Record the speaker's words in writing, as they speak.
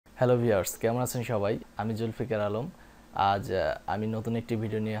Hello viewers, কেমন আছেন সবাই? আমি জুলফিকার আলম। আজ আমি নতুন একটি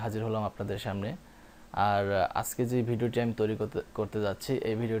ভিডিও নিয়ে হাজির হলাম আপনাদের সামনে। আর আজকে যে ভিডিওটি আমি তৈরি করতে যাচ্ছি,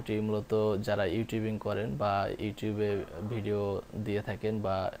 এই ভিডিওটি মূলত যারা ইউটিউবিং করেন বা ইউটিউবে ভিডিও দিয়ে থাকেন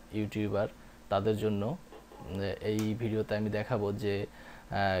বা ইউটিউবার, তাদের জন্য। এই ভিডিওতে আমি দেখাবো যে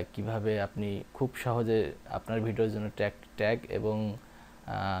কিভাবে আপনি খুব সহজে আপনার ভিডিওর জন্য ট্যাগ এবং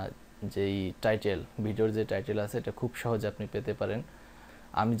যেই টাইটেল, ভিডিওর যে টাইটেল আছে, এটা খুব সহজে আপনি পেতে পারেন।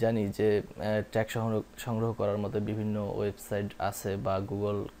 আমি জানি যে ট্যাগ সংগ্রহ করার মতো বিভিন্ন ওয়েবসাইট আছে বা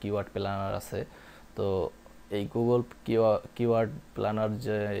গুগল কিওয়ার্ড প্ল্যানার আছে। তো এই গুগল কিওয়ার্ড প্ল্যানার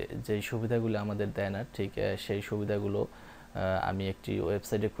যেই সুবিধাগুলো আমাদের দেয় না, ঠিক সেই সুবিধাগুলো আমি একটি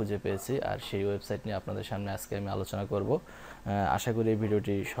ওয়েবসাইটে খুঁজে পেয়েছি, আর সেই ওয়েবসাইট নিয়ে আপনাদের সামনে আজকে আমি আলোচনা করব। আশা করি এই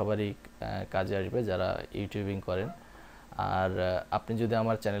ভিডিওটি সবারই কাজে আসবে যারা ইউটিউবিং করেন। আর আপনি যদি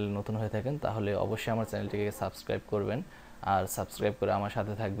আমার চ্যানেলে নতুন হয়ে থাকেন তাহলে অবশ্যই আমার চ্যানেলটিকে সাবস্ক্রাইব করবেন আর সাবস্ক্রাইব করে আমার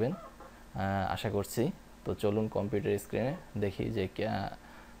সাথে থাকবেন আশা করছি। তো চলুন কম্পিউটার স্ক্রিনে দেখি যে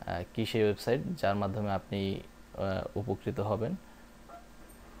কী সেই ওয়েবসাইট যার মাধ্যমে আপনি উপকৃত হবেন।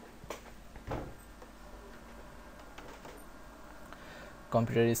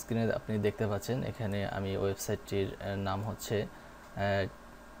 কম্পিউটার স্ক্রিনে আপনি দেখতে পাচ্ছেন, এখানে আমি ওয়েবসাইটটির নাম হচ্ছে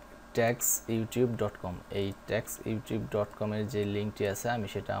tagsyoutube.com। এই tagsyoutube.com এর যে লিঙ্কটি আছে আমি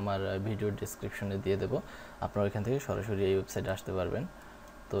সেটা আমার ভিডিও ডেসক্রিপশনে দিয়ে দেব, আপনারা এখান থেকে সরাসরি এই ওয়েবসাইটে আসতে পারবেন।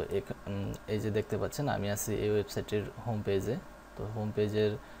 তো এই যে দেখতে পাচ্ছেন আমি আছি এই ওয়েবসাইটের হোম পেজে। তো হোম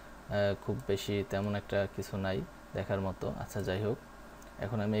পেজের খুব বেশি তেমন একটা কিছু নাই দেখার মতো। আচ্ছা, যাই হোক,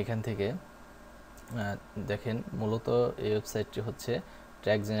 এখন আমি এখান থেকে দেখেন, মূলত এই ওয়েবসাইটটি হচ্ছে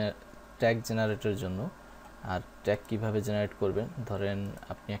ট্যাগ জেনারেটরের জন্য। আর ট্যাগ কীভাবে জেনারেট করবেন, ধরেন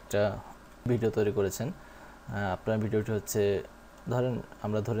আপনি একটা ভিডিও তৈরি করেছেন, আপনার ভিডিওটি হচ্ছে, ধরেন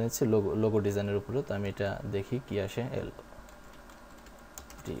আমরা ধরে নিচ্ছি লোগো ডিজাইনের উপরে। তো আমি এটা দেখি কি আসে।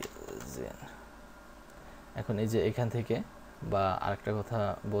 এখন এই যে এখান থেকে, বা আরেকটা কথা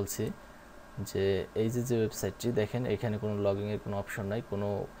বলছি যে এই যে ওয়েবসাইটটি দেখেন, এখানে কোনো লগইনের কোনো অপশন নাই, কোনো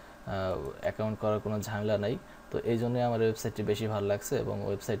অ্যাকাউন্ট করার কোনো ঝামেলা নাই। তো এই জন্যই আমার ওয়েবসাইটটি বেশি ভালো লাগছে, এবং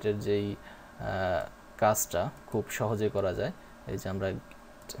ওয়েবসাইটের যেই কাজটা খুব সহজে করা যায়। এই যে আমরা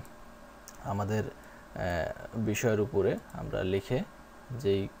আমাদের বিষয়ের উপরে আমরা লিখে,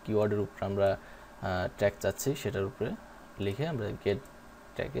 যেই কিওয়ার্ডের উপরে আমরা ট্যাগ চাচ্ছি সেটার উপরে লিখে আমরা গেট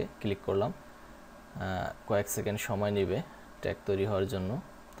ট্যাগে ক্লিক করলাম। কয়েক সেকেন্ড সময় নেবে ট্যাগ তৈরি হওয়ার জন্য,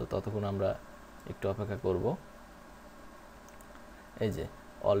 তো ততক্ষণ আমরা একটু অপেক্ষা করব। এই যে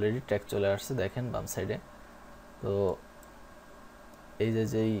অলরেডি ট্যাগ চলে আসছে, দেখেন বাম সাইডে। তো এই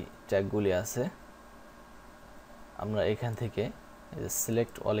যেই ট্যাগগুলি আছে, আমরা এখান থেকে এই যে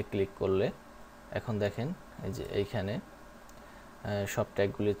সিলেক্ট অলে ক্লিক করলে এখন দেখেন এই যে এইখানে সব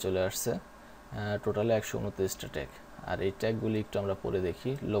ট্যাগগুলি চলে আসছে। টোটালে 129টা ট্যাগ। আর এই ট্যাগগুলি একটু আমরা পরে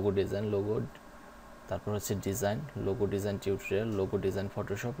দেখি। লোগো ডিজাইন, তারপর হচ্ছে design, logo design tutorial, logo design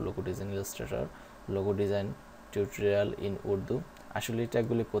Photoshop, logo design Illustrator, logo design tutorial in Urdu. আসলে এই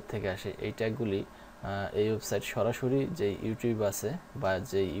ট্যাগগুলি কোত্থেকে আসে? এই ট্যাগগুলি এই ওয়েবসাইট সরাসরি যে ইউটিউব আছে বা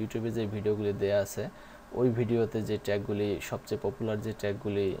যে ইউটিউবে যে ভিডিওগুলি দেয়া আছে, ওই ভিডিওতে যে ট্যাগগুলি সবচেয়ে পপুলার, যে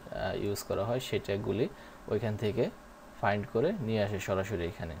ট্যাগগুলি ইউজ করা হয়, সেই ট্যাগগুলি ওইখান থেকে ফাইন্ড করে নিয়ে আসে সরাসরি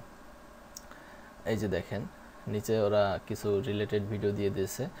এখানে। এই যে দেখেন নিচে ওরা কিছু রিলেটেড ভিডিও দিয়ে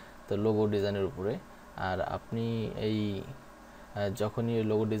দিয়েছে, তো লোগো ডিজাইনের উপরে। আর আপনি এই যখনই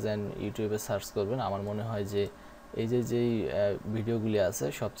লোগো ডিজাইন ইউটিউবে সার্চ করবেন, আমার মনে হয় যে এই যেই ভিডিওগুলি আছে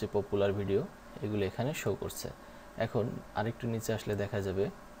সবচেয়ে পপুলার ভিডিও, এগুলো এখানে শো করছে। এখন আরেকটু নিচে আসলে দেখা যাবে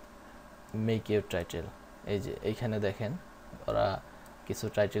মেক ইউর টাইটেল। এই যে এইখানে দেখেন ওরা কিছু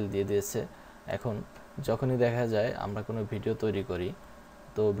টাইটেল দিয়ে দিয়েছে। এখন যখনই দেখা যায় আমরা কোনো ভিডিও তৈরি করি,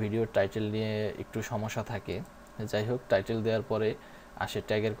 তো ভিডিওর টাইটেল নিয়ে একটু সমস্যা থাকে। যাই হোক, টাইটেল দেওয়ার পরে আসে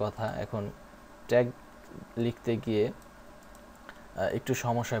ট্যাগের কথা। এখন ট্যাগ লিখতে গিয়ে একটু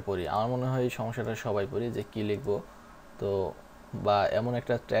সমস্যায় পড়ি। আমার মনে হয় এই সমস্যাটা সবাই পড়ি, যে কী লিখবো। তো বা এমন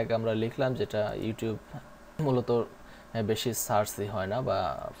একটা ট্যাগ আমরা লিখলাম যেটা ইউটিউব মূলত বেশি সার্চই হয় না বা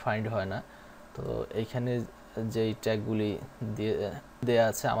ফাইন্ড হয় না। তো এইখানে যেই ট্যাগগুলি দেয়া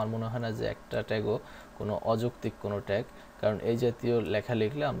আছে, আমার মনে হয় না যে একটা ট্যাগও কোনো অযৌক্তিক কোনো ট্যাগ, কারণ এই জাতীয় লেখা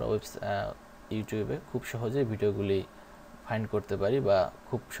লিখলে আমরা ইউটিউবে খুব সহজেই ভিডিওগুলি ফাইন্ড করতে পারি বা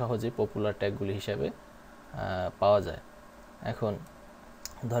খুব সহজেই পপুলার ট্যাগগুলি হিসাবে পাওয়া যায়। এখন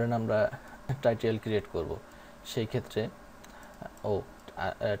ধরেন আমরা টাইটেল ক্রিয়েট করব, সেই ক্ষেত্রে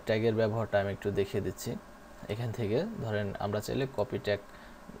ট্যাগের ব্যবহারটা আমি একটু দেখিয়ে দিচ্ছি। এখান থেকে ধরেন আমরা চাইলে কপি ট্যাগ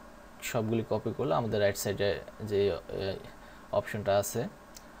সবগুলি কপি করলে আমাদের রাইট সাইডে যে অপশনটা আছে,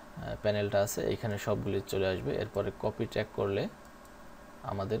 প্যানেলটা আছে, এখানে সবগুলি চলে আসবে। এরপরে কপি ট্যাগ করলে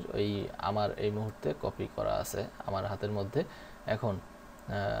আমাদের আমার এই মুহূর্তে কপি করা আছে আমার হাতের মধ্যে। এখন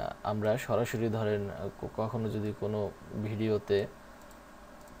আমরা সরাসরি ধরেন কখনো যদি কোনো ভিডিওতে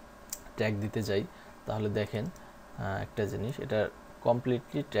ট্যাগ দিতে যাই তাহলে দেখেন একটা জিনিস, এটা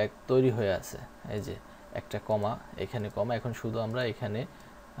কমপ্লিটলি ট্যাগ তৈরি হয়ে আছে। এই যে একটা কমা, এখানে কমা, এখন শুধু আমরা এখানে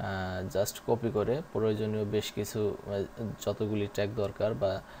জাস্ট কপি করে প্রয়োজনীয় বেশ কিছু যতগুলি ট্যাগ দরকার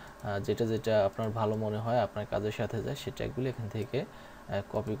বা যেটা যেটা আপনার ভালো মনে হয় আপনার কাজের সাথে যায় সেই ট্যাগগুলি এখান থেকে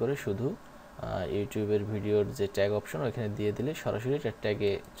কপি করে শুধু ইউটিউবের ভিডিওর যে ট্যাগ অপশন ওখানে দিয়ে দিলে সরাসরি এটা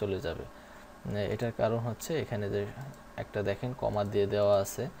ট্যাগে চলে যাবে। এটার কারণ হচ্ছে এখানে যে একটা দেখেন কমা দিয়ে দেওয়া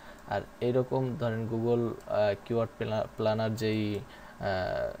আছে। আর এইরকম ধরেন গুগল কিওয়ার্ড প্ল্যানার যেই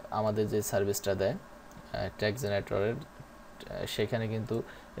আমাদের যে সার্ভিসটা দেয় ট্যাগ জেনারেটরের, সেখানে কিন্তু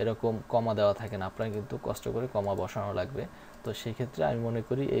এরকম কমা দেওয়া থাকে না, আপনার কিন্তু কষ্ট করে কমা বসানো লাগবে। তো সেই ক্ষেত্রে আমি মনে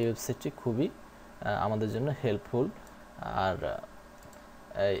করি এই ওয়েবসাইটটি খুবই আমাদের জন্য হেল্পফুল। আর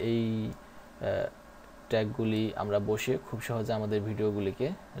এই ট্যাগগুলি আমরা বসে খুব সহজে আমাদের ভিডিওগুলিকে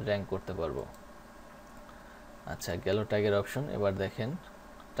র্যাঙ্ক করতে পারবো। আচ্ছা, গেল ট্যাগের অপশন। এবার দেখেন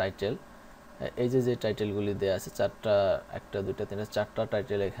টাইটেল। এই যে টাইটেলগুলি দেওয়া আছে চারটা, একটা দুইটা তিনটা চারটা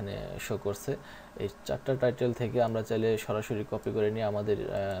টাইটেল এখানে শো করছে। এই চারটা টাইটেল থেকে আমরা চাইলে সরাসরি কপি করে নিয়ে আমাদের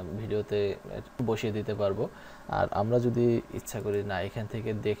ভিডিওতে বসিয়ে দিতে পারবো। আর আমরা যদি ইচ্ছা করি না, এখান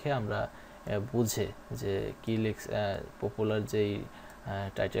থেকে দেখে আমরা বুঝে যে কী পপুলার যেই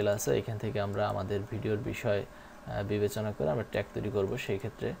টাইটেল আছে এখান থেকে আমরা আমাদের ভিডিওর বিষয় বিবেচনা করে আমরা ট্যাগ তৈরি করব। সেই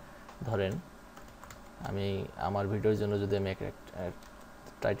ক্ষেত্রে ধরেন আমি আমার ভিডিওর জন্য যদি আমি একটা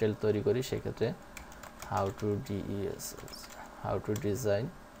টাইটেল তৈরি করি, সেক্ষেত্রে how to design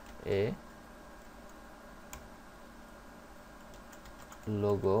A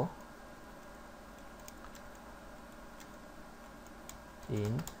logo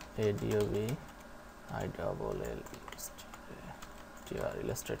in Adobe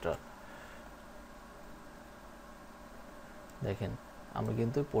Illustrator। দেখেন আমি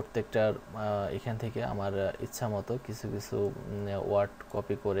কিন্তু প্রত্যেকটার এখান থেকে আমার ইচ্ছা মতো কিছু কিছু ওয়ার্ড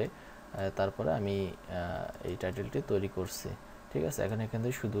কপি করে তারপরে আমি এই টাইটেলটি তৈরি করছি। ঠিক আছে, এখন এখান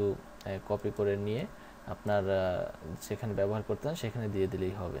থেকে শুধু কপি করে নিয়ে আপনার যেখানে ব্যবহার করতেন সেখানে দিয়ে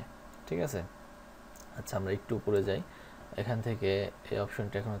দিলেই হবে। ঠিক আছে। আচ্ছা, আমরা একটু উপরে যাই। এখান থেকে এই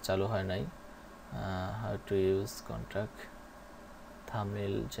অপশনটা এখনো চালু হয় নাই। How to use contact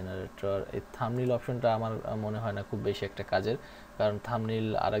thumbnail generator. এই থাম্বনেইল অপশনটা আমার মনে হয় না খুব বেশি একটা কাজের, কারণ থাম্বনেইল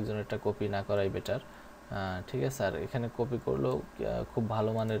আরেকজনেরটা কপি না করাই বেটার। ঠিক আছে, আর এখানে কপি করলেও খুব ভালো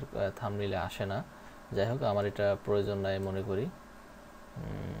মানের থাম্বনেইলে আসে না। যাই হোক, আমার এটা প্রয়োজন নাই মনে করি।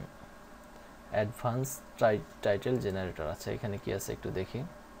 Advance title generator. আচ্ছা, এখানে কি আছে একটু দেখি।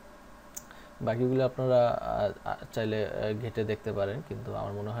 বাকিগুলো আপনারা চাইলে ঘেটে দেখতে পারেন, কিন্তু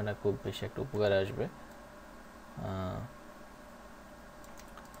আমার মনে হয় না খুব বেশি একটা উপকারে আসবে।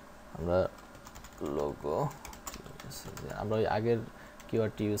 আমরা লোগো, আমরা ওই আগের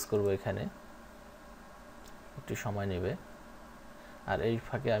কিওয়ার্ডটি ইউজ করব, এখানে একটু সময় নেবে। আর এই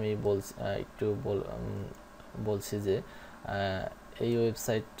ফাঁকে আমি একটু বলছি যে এই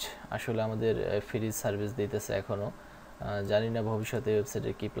ওয়েবসাইট আসলে আমাদের ফ্রি সার্ভিস দিতেছে এখনও। জানি না ভবিষ্যতে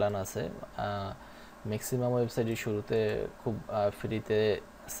ওয়েবসাইটের কী প্ল্যান আছে। ম্যাক্সিমাম ওয়েবসাইটের শুরুতে খুব ফ্রিতে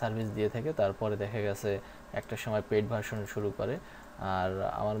সার্ভিস দিয়ে থাকে, তারপরে দেখা গেছে একটা সময় পেইড ভার্সন শুরু করে। আর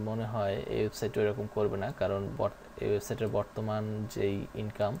আমার মনে হয় এই ওয়েবসাইট এরকম করবে না, কারণ এই ওয়েবসাইটের বর্তমান যেই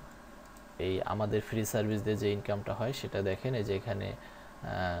ইনকাম, এই আমাদের ফ্রি সার্ভিস দিয়ে যে ইনকামটা হয় সেটা দেখেন। এই যে এখানে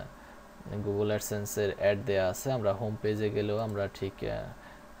গুগল অ্যাডসেন্সের অ্যাড দেওয়া আছে। আমরা হোম পেজে গেলেও আমরা ঠিক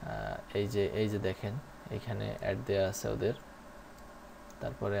এই যে দেখেন এখানে অ্যাড দেওয়া আছে ওদের।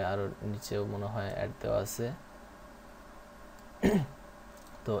 তারপরে আরও নিচেও মনে হয় অ্যাড দেওয়া আছে।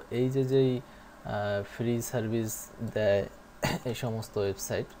 তো এই যেই ফ্রি সার্ভিস দেয় এই সমস্ত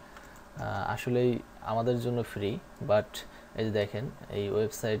ওয়েবসাইট আসলেই আমাদের জন্য ফ্রি, বাট এই যে দেখেন এই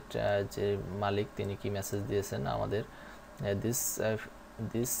ওয়েবসাইট যে মালিক তিনি কি মেসেজ দিয়েছেন আমাদের,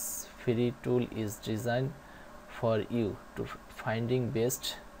 this free tool is design for you two finding best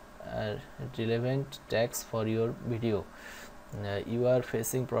relevant tags for your video. You are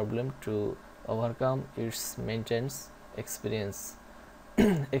facing problem to overcome its maintenance expenses.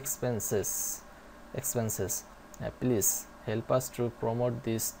 Please help us to promote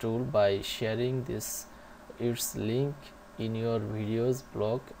this tool by sharing its link in your videos,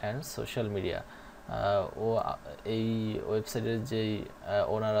 blog and social media. ও এই ওয়েবসাইটের যেই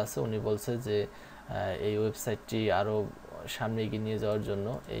ওনার আছে উনি বলছে যে এই ওয়েবসাইটটি আরও সামনে এগিয়ে নিয়ে যাওয়ার জন্য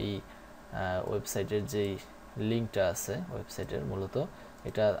এই ওয়েবসাইটের যেই লিঙ্কটা আছে ওয়েবসাইটের, মূলত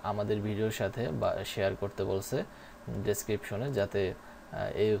এটা আমাদের ভিডিওর সাথে বা শেয়ার করতে বলছে ডেসক্রিপশনে, যাতে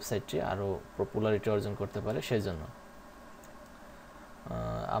এই ওয়েবসাইটটি আরও পপুলারিটি অর্জন করতে পারে। সেই জন্য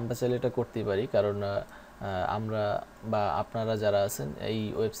আমরা চাইলে এটা করতেই পারি, কারণ আমরা বা আপনারা যারা আছেন এই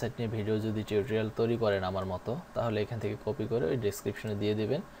ওয়েবসাইট নিয়ে ভিডিও যদি টিউটোরিয়াল তৈরি করেন আমার মতো, তাহলে এখান থেকে কপি করে ওই ডেসক্রিপশনে দিয়ে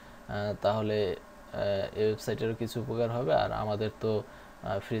দিবেন। তাহলে এই ওয়েবসাইটেরও কিছু উপকার হবে, আর আমাদের তো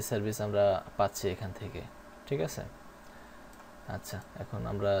ফ্রি সার্ভিস আমরা পাচ্ছি এখান থেকে। ঠিক আছে? আচ্ছা, এখন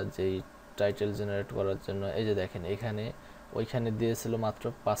আমরা যেই টাইটেল জেনারেট করার জন্য এই যে দেখেন এখানে ওইখানে দিয়েছিল মাত্র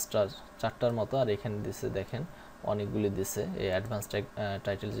 4টার মতো, আর এখানে দিয়েছে দেখেন অনেকগুলি দিছে এই অ্যাডভান্স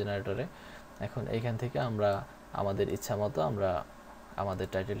টাইটেল জেনারেটরে। এখন এইখান থেকে আমরা আমাদের ইচ্ছা মতো আমরা আমাদের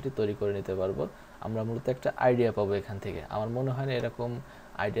টাইটেলটি তৈরি করে নিতে পারবো। আমরা মূলত একটা আইডিয়া পাবো এখান থেকে। আমার মনে হয় না এরকম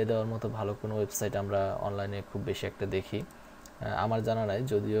আইডিয়া দেওয়ার মতো ভালো কোনো ওয়েবসাইট আমরা অনলাইনে খুব বেশি একটা দেখি। আমার জানা নাই,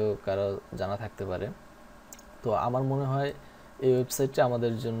 যদিও কারো জানা থাকতে পারে। তো আমার মনে হয় এই ওয়েবসাইটটা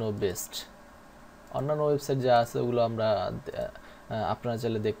আমাদের জন্য বেস্ট। অন্যান্য ওয়েবসাইট যা আছে ওগুলো আমরা আপনারা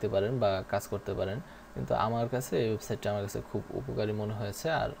চাইলে দেখতে পারেন বা কাজ করতে পারেন, কিন্তু আমার কাছে এই ওয়েবসাইটটা আমার কাছে খুব উপকারী মনে হয়েছে,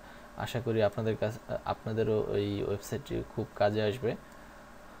 আর আশা করি আপনাদেরও এই ওয়েবসাইটটি খুব কাজে আসবে।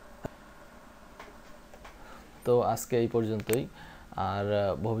 তো আজকে এই পর্যন্তই, আর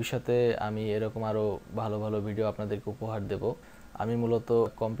ভবিষ্যতে আমি এরকম আরও ভালো ভালো ভিডিও আপনাদেরকে উপহার দেব। আমি মূলত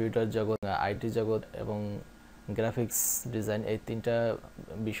কম্পিউটার জগৎ, আইটি জগৎ এবং গ্রাফিক্স ডিজাইন এই 3টা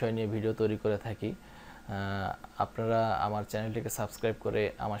বিষয় নিয়ে ভিডিও তৈরি করে থাকি। আপনারা আমার চ্যানেলটিকে সাবস্ক্রাইব করে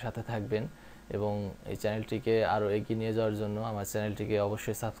আমার সাথে থাকবেন, এবং এই চ্যানেলটিকে আরও এগিয়ে নিয়ে যাওয়ার জন্য আমার চ্যানেলটিকে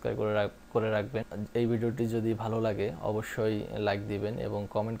অবশ্যই সাবস্ক্রাইব করে রাখবেন। এই ভিডিওটি যদি ভালো লাগে অবশ্যই লাইক দিবেন এবং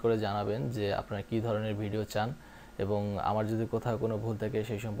কমেন্ট করে জানাবেন যে আপনারা কী ধরনের ভিডিও চান, এবং আমার যদি কোথাও কোনো ভুল থাকে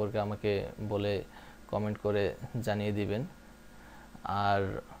সেই সম্পর্কে আমাকে বলে কমেন্ট করে জানিয়ে দিবেন। আর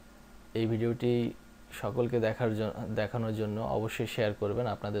এই ভিডিওটি সকলকে দেখানোর জন্য অবশ্যই শেয়ার করবেন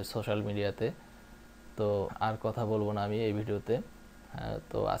আপনাদের সোশ্যাল মিডিয়াতে। তো আর কথা বলবো না আমি এই ভিডিওতে।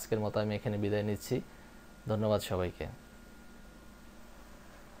 তো আজকের মতো আমি এখানে বিদায় নিচ্ছি। ধন্যবাদ সবাইকে।